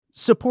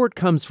Support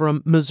comes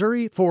from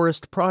Missouri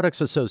Forest Products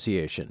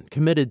Association,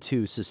 committed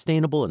to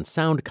sustainable and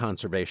sound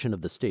conservation of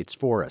the state's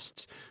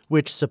forests,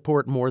 which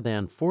support more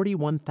than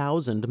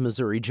 41,000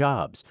 Missouri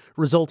jobs,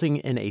 resulting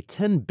in a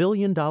 $10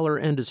 billion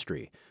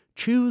industry.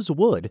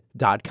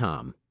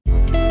 ChooseWood.com.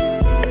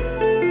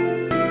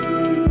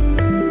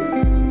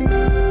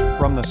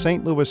 From the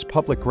St. Louis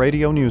Public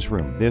Radio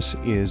Newsroom, this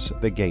is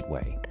The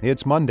Gateway.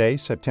 It's Monday,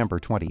 September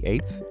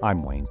 28th.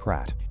 I'm Wayne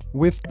Pratt.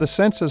 With the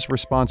census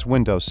response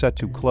window set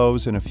to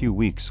close in a few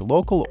weeks,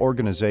 local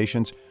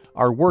organizations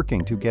are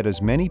working to get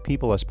as many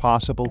people as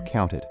possible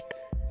counted.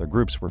 The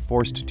groups were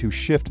forced to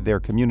shift their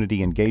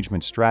community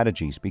engagement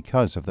strategies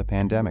because of the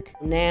pandemic.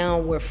 Now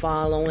we're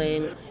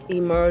following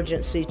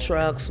emergency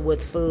trucks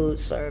with food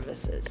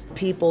services.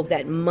 People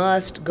that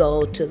must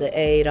go to the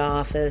aid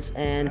office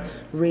and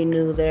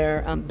renew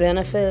their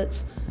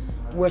benefits,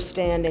 we're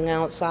standing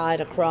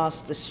outside across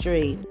the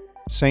street.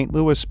 St.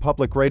 Louis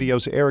Public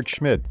Radio's Eric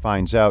Schmidt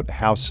finds out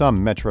how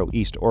some Metro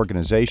East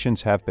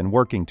organizations have been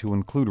working to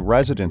include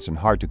residents in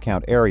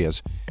hard-to-count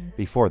areas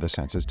before the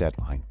census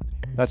deadline.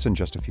 That's in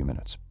just a few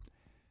minutes.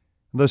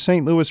 The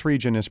St. Louis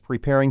region is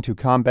preparing to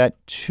combat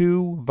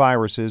two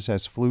viruses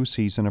as flu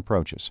season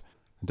approaches.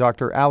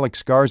 Dr.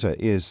 Alex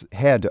Garza is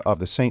head of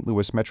the St.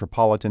 Louis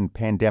Metropolitan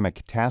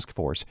Pandemic Task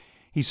Force.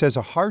 He says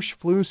a harsh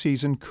flu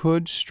season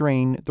could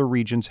strain the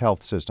region's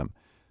health system.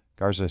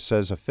 Garza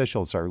says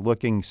officials are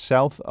looking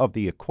south of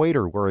the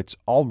equator, where it's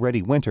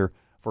already winter,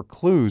 for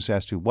clues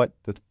as to what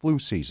the flu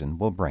season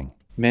will bring.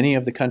 Many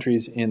of the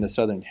countries in the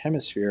southern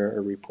hemisphere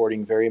are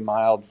reporting very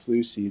mild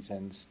flu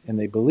seasons, and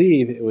they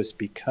believe it was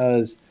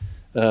because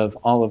of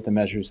all of the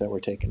measures that were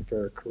taken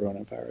for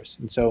coronavirus.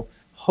 And so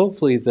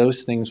hopefully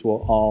those things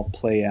will all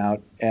play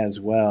out as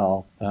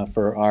well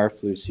for our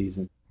flu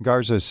season.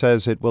 Garza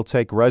says it will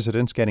take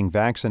residents getting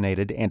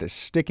vaccinated and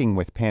sticking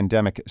with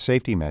pandemic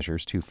safety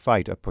measures to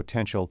fight a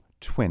potential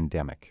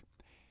twindemic.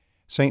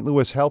 St.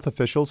 Louis health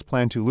officials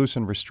plan to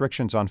loosen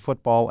restrictions on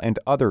football and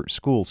other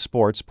school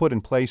sports put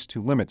in place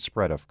to limit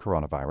spread of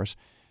coronavirus.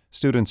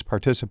 Students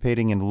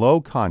participating in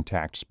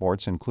low-contact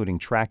sports, including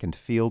track and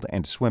field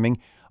and swimming,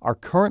 are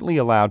currently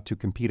allowed to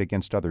compete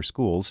against other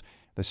schools.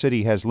 The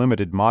city has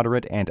limited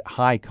moderate and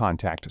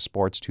high-contact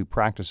sports to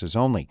practices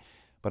only.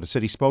 But a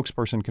city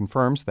spokesperson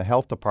confirms the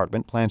health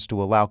department plans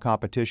to allow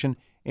competition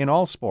in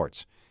all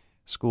sports.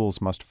 Schools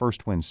must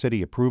first win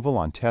city approval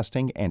on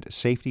testing and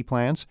safety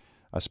plans.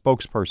 A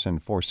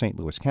spokesperson for St.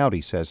 Louis County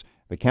says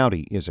the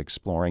county is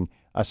exploring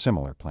a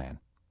similar plan.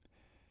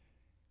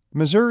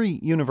 Missouri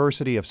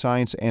University of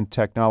Science and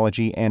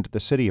Technology and the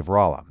City of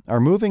Rolla are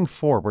moving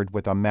forward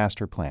with a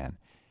master plan.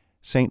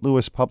 St.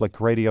 Louis Public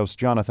Radio's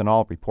Jonathan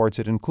Ahl reports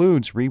it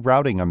includes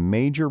rerouting a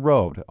major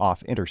road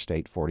off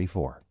Interstate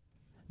 44.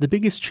 The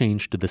biggest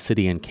change to the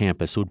city and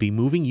campus would be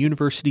moving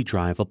University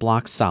Drive a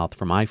block south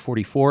from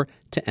I-44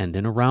 to end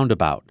in a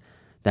roundabout.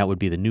 That would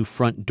be the new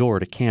front door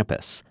to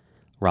campus.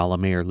 Rolla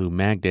Mayor Lou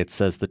Magdet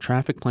says the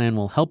traffic plan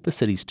will help the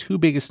city's two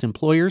biggest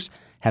employers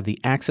have the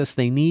access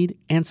they need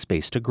and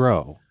space to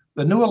grow.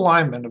 The new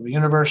alignment of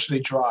University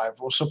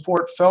Drive will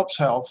support Phelps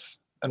Health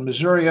and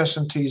Missouri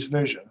S&T's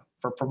vision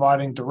for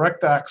providing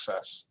direct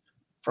access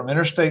from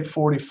Interstate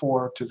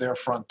 44 to their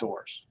front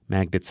doors.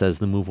 Magdet says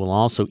the move will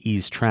also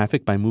ease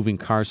traffic by moving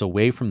cars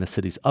away from the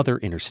city's other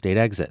interstate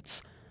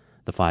exits.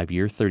 The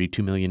 5-year,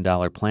 $32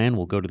 million plan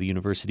will go to the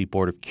University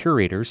Board of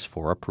Curators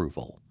for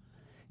approval.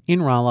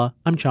 In Rolla,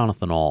 I'm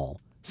Jonathan Ahl,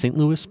 St.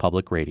 Louis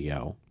Public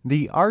Radio.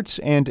 The Arts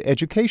and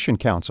Education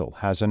Council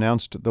has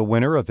announced the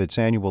winner of its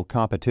annual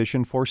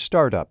competition for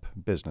startup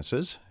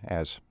businesses.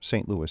 As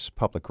St. Louis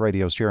Public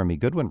Radio's Jeremy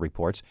Goodwin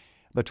reports,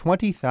 the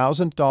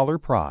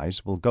 $20,000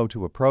 prize will go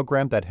to a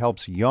program that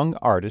helps young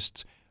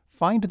artists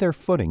find their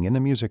footing in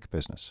the music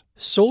business.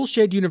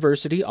 Soulshed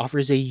University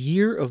offers a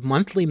year of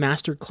monthly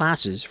master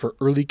classes for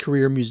early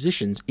career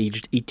musicians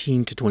aged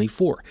 18 to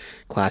 24.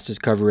 Classes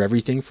cover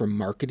everything from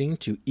marketing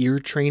to ear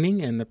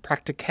training and the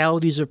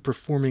practicalities of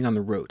performing on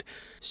the road.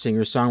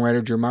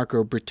 Singer-songwriter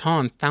Jermarco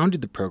Breton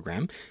founded the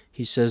program.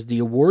 He says the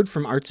award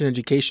from Arts and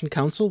Education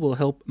Council will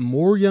help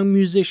more young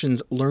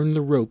musicians learn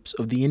the ropes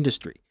of the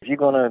industry. If you're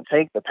going to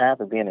take the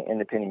path of being an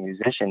independent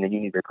musician, then you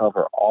need to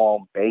cover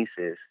all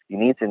bases. You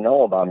need to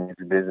know about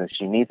music business.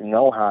 You need to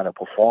know how to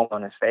perform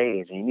on the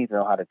stage, and you need to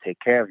know how to take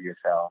care of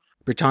yourself.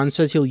 Breton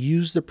says he'll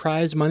use the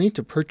prize money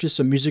to purchase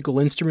some musical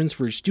instruments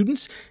for his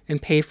students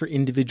and pay for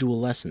individual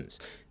lessons.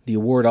 The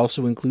award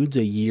also includes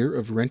a year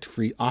of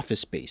rent-free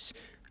office space.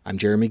 I'm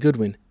Jeremy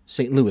Goodwin,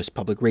 St. Louis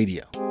Public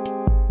Radio.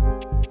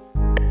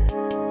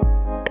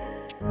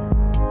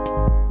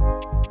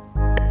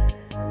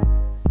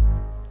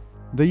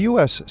 The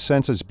U.S.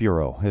 Census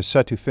Bureau is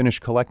set to finish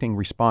collecting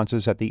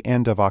responses at the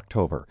end of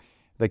October.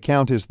 The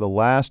count is the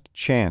last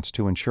chance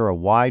to ensure a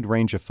wide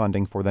range of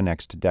funding for the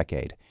next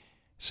decade.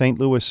 St.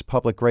 Louis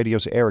Public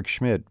Radio's Eric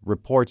Schmidt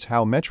reports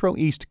how Metro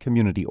East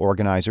community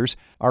organizers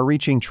are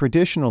reaching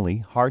traditionally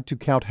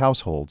hard-to-count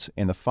households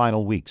in the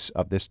final weeks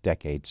of this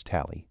decade's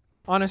tally.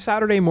 On a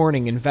Saturday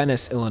morning in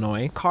Venice,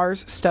 Illinois,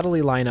 cars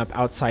steadily line up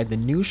outside the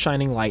new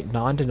Shining Light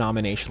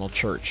non-denominational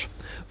church.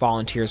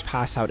 Volunteers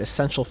pass out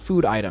essential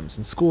food items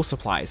and school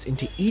supplies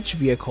into each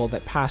vehicle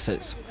that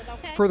passes.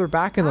 Further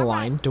back in the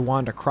line,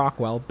 DeWanda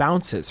Crockwell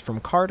bounces from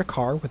car to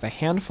car with a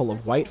handful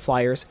of white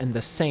flyers and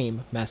the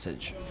same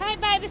message. Hey,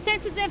 baby,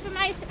 census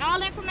information,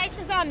 all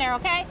information's on there,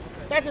 okay?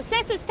 There's a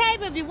census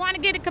table if you want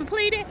to get it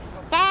completed,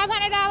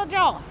 $500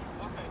 draw.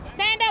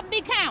 Stand up and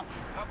be counted.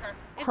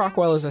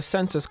 Crockwell is a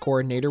census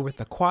coordinator with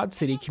the Quad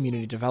City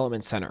Community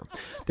Development Center.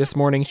 This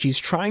morning, she's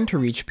trying to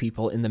reach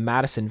people in the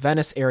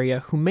Madison-Venice area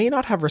who may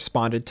not have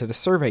responded to the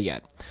survey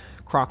yet.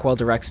 Crockwell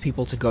directs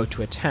people to go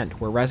to a tent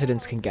where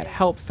residents can get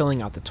help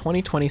filling out the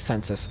 2020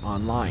 census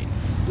online.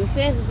 The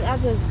census, I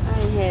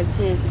ain't had a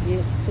chance to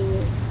get to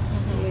it.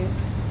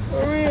 For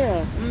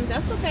real.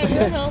 That's okay,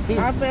 we'll help you.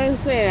 I've been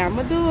saying I'm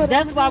going to do it.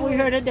 That's why we're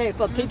here today,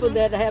 for people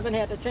that haven't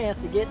had a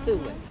chance to get to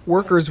it.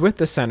 Workers with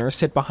the center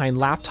sit behind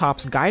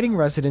laptops guiding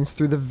residents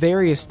through the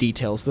various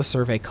details the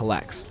survey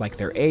collects, like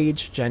their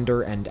age,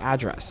 gender, and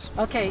address.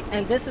 Okay,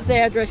 and this is the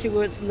address you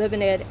was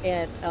living at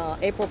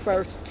April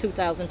 1st,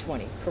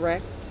 2020,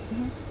 correct?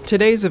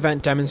 Today's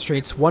event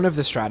demonstrates one of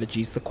the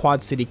strategies the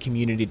Quad City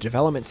Community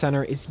Development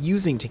Center is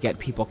using to get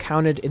people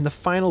counted in the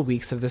final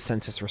weeks of the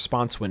census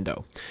response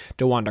window.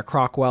 DeWanda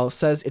Crockwell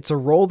says it's a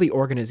role the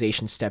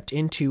organization stepped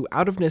into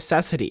out of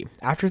necessity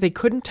after they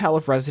couldn't tell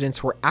if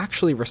residents were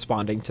actually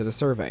responding to the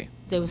survey.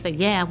 They would say,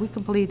 yeah, we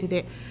completed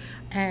it,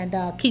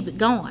 and keep it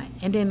going.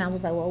 And then I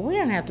was like, well, we're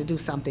going to have to do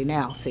something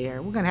else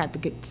here. We're going to have to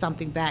get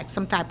something back,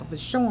 some type of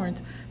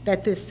assurance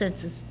that this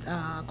census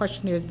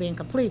questionnaire is being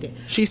completed.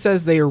 She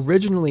says they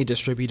originally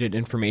distributed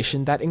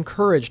information that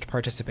encouraged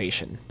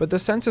participation, but the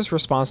census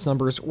response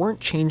numbers weren't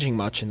changing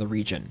much in the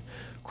region.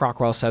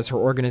 Crockwell says her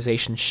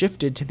organization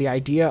shifted to the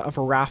idea of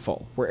a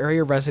raffle, where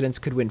area residents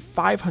could win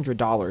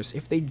 $500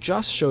 if they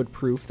just showed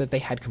proof that they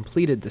had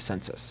completed the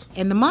census.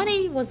 And the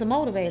money was the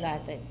motivator, I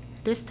think.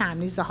 This time,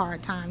 these are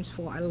hard times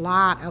for a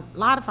lot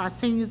of our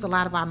seniors, a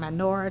lot of our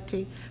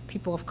minority,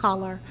 people of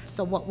color.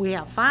 So what we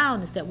have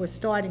found is that we're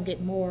starting to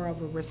get more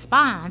of a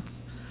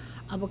response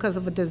because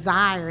of a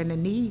desire and a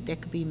need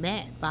that could be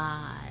met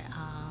by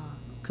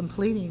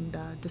completing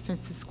the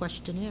census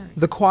questionnaire.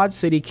 The Quad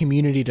City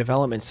Community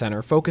Development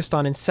Center focused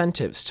on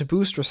incentives to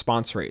boost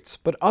response rates,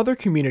 but other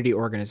community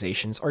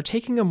organizations are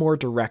taking a more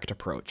direct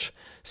approach.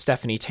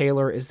 Stephanie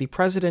Taylor is the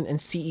president and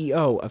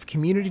CEO of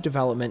Community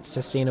Development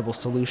Sustainable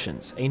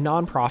Solutions, a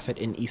nonprofit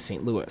in East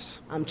St.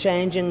 Louis. I'm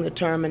changing the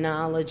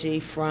terminology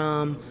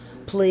from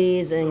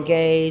please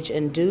engage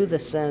and do the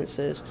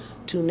census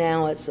to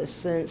now it's a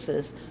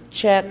census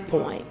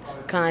checkpoint,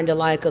 kind of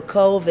like a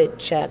COVID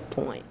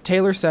checkpoint.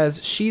 Taylor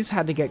says she's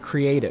had to get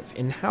creative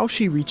in how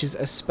she reaches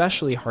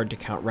especially hard to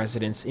count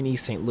residents in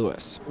East St.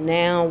 Louis.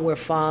 Now we're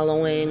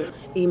following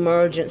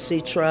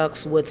emergency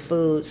trucks with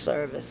food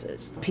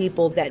services,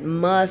 people that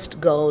must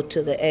go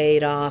to the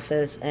aid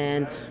office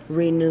and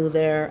renew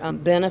their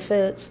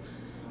benefits.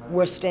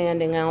 We're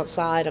standing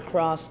outside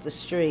across the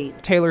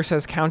street. Taylor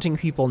says counting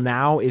people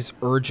now is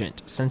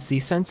urgent since the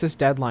census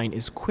deadline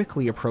is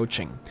quickly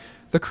approaching.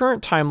 The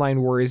current timeline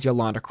worries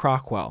Yolanda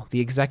Crockwell, the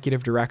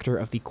executive director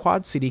of the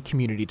Quad City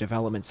Community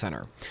Development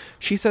Center.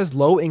 She says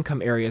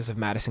low-income areas of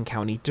Madison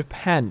County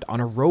depend on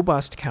a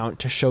robust count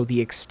to show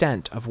the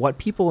extent of what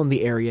people in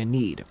the area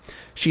need.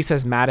 She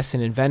says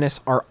Madison and Venice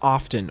are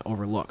often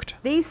overlooked.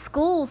 These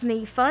schools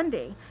need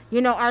funding.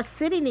 You know, our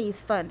city needs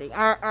funding.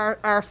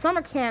 Our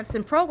summer camps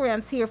and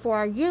programs here for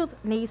our youth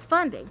needs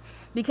funding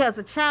because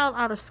a child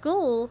out of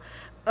school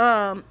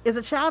is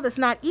a child that's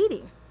not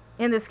eating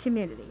in this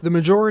community. The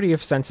majority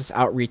of census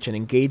outreach and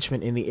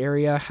engagement in the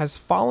area has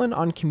fallen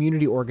on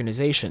community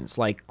organizations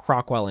like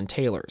Crockwell and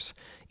Taylor's.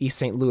 East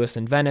St. Louis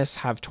and Venice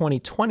have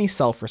 2020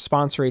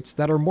 self-response rates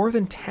that are more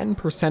than 10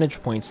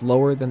 percentage points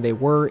lower than they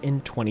were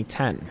in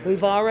 2010.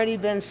 We've already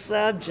been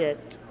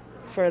subject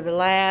for the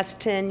last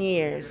 10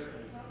 years.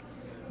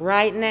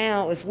 Right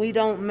now, if we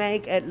don't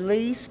make at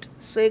least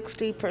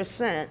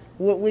 60%,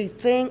 what we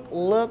think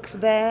looks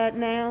bad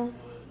now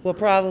will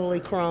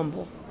probably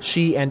crumble.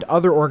 She and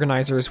other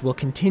organizers will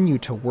continue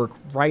to work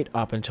right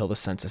up until the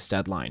census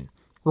deadline.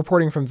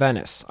 Reporting from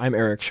Venice, I'm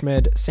Eric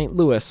Schmid, St.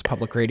 Louis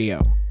Public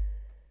Radio.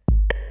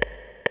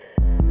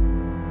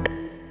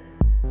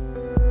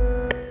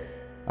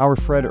 Our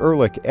Fred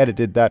Ehrlich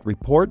edited that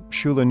report.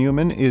 Shula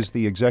Newman is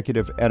the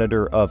executive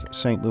editor of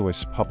St.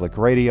 Louis Public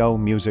Radio,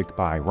 music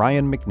by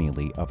Ryan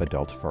McNeely of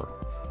Adult Fur.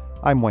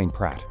 I'm Wayne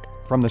Pratt.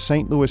 From the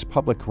St. Louis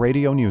Public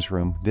Radio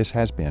newsroom, this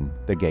has been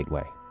The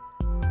Gateway.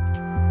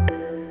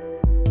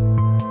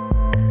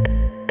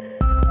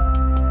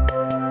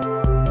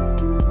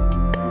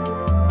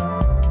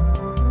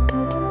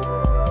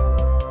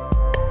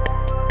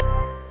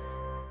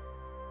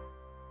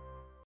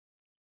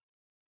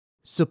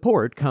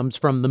 Support comes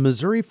from the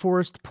Missouri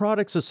Forest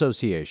Products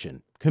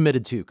Association,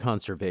 committed to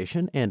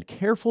conservation and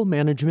careful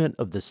management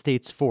of the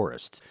state's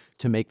forests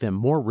to make them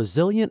more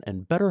resilient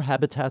and better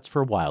habitats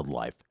for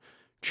wildlife.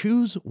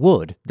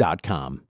 ChooseWood.com.